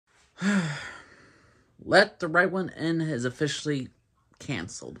Let the Right One In is officially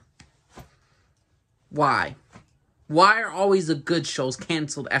canceled. Why? Why are always the good shows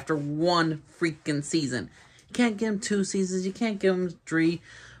canceled after one freaking season? You can't give them 2 seasons. You can't give them 3.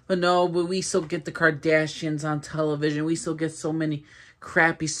 But we still get the Kardashians on television. We still get so many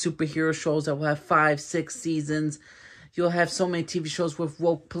crappy superhero shows that will have 5, 6 seasons. You'll have so many TV shows with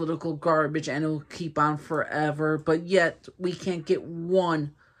woke political garbage, and it'll keep on forever. But yet, we can't get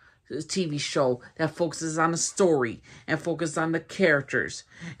one TV show that focuses on the story and focuses on the characters,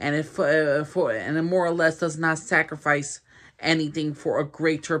 and it more or less does not sacrifice anything for a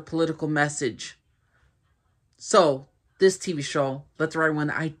greater political message. So, this TV show, Let the Right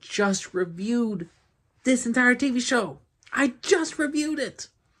One, I just reviewed this entire TV show. I just reviewed it.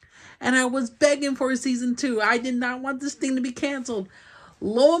 And I was begging for a season 2. I did not want this thing to be canceled.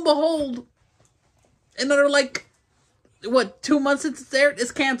 Lo and behold, another 2 months since it's aired,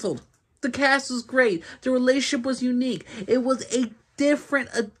 it's canceled. The cast was great. The relationship was unique. It was a different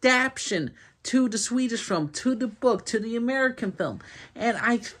adaptation to the Swedish film, to the book, to the American film. And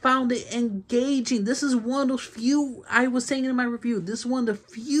I found it engaging. This is one of those few, I was saying in my review, this is one of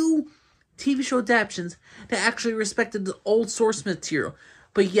the few TV show adaptations that actually respected the old source material.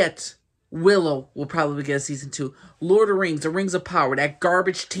 But yet, Willow will probably get a season 2. Lord of the Rings, The Rings of Power, that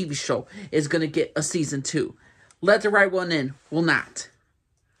garbage TV show, is going to get a season 2. Let the Right One In will not.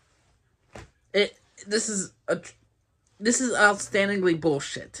 This is outstandingly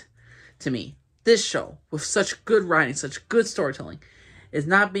bullshit to me. This show, with such good writing, such good storytelling, is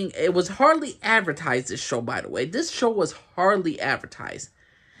not being... It was hardly advertised, this show, by the way. This show was hardly advertised.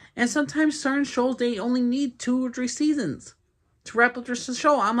 And sometimes certain shows, they only need 2 or 3 seasons to wrap up their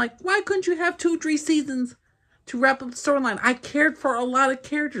show. I'm like, why couldn't you have 2 or 3 seasons to wrap up the storyline? I cared for a lot of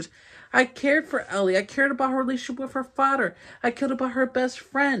characters. I cared for Ellie. I cared about her relationship with her father. I cared about her best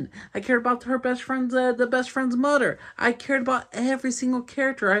friend. I cared about her best friend's, the best friend's mother. I cared about every single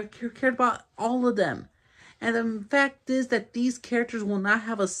character. I cared about all of them. And the fact is that these characters will not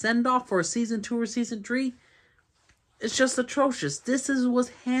have a send-off for a season 2 or season 3. It's just atrocious. This was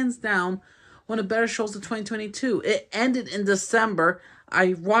hands down one of the better shows of 2022. It ended in December.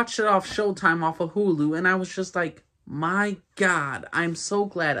 I watched it off Showtime, off of Hulu, and I was just like, my God, I'm so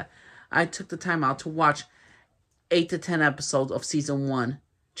glad I took the time out to watch 8 to 10 episodes of season 1,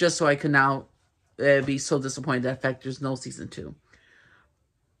 just so I could now be so disappointed that fact there's no season 2.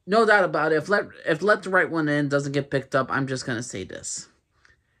 No doubt about it. If Let the Right One In doesn't get picked up, I'm just gonna say this.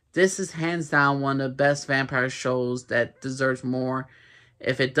 This is hands down one of the best vampire shows that deserves more.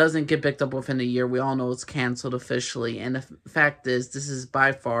 If it doesn't get picked up within a year, we all know it's canceled officially. And the fact is, this is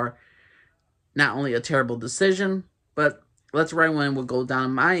by far not only a terrible decision, but Let the Right One will go down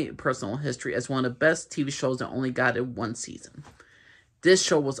in my personal history as one of the best TV shows that only got it 1 season. This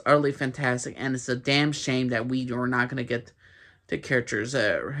show was utterly fantastic, and it's a damn shame that we are not going to get the characters,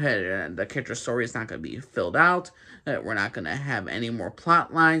 the character story is not going to be filled out. We're not going to have any more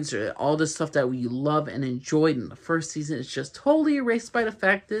plot lines. All this stuff that we love and enjoyed in the first season is just totally erased by the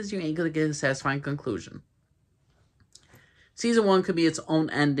fact is you ain't going to get a satisfying conclusion. Season 1 could be its own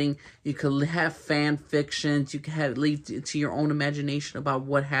ending. You could have fan fictions. You could leave to your own imagination about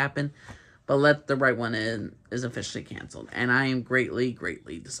what happened. But Let the Right One In is officially canceled. And I am greatly,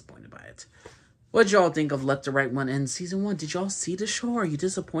 greatly disappointed by it. What did y'all think of Let the Right One In Season 1? Did y'all see the show? Are you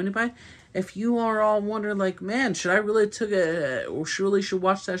disappointed by it? If you are all wondering, like, man, should I really should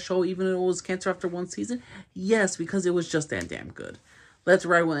watch that show even if it was canceled after 1 season? Yes, because it was just that damn good. Let the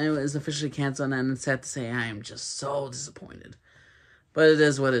Right One In is officially canceled, and it's sad to say I am just so disappointed. But it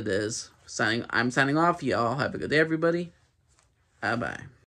is what it is. I'm signing off. Y'all have a good day, everybody. Bye-bye.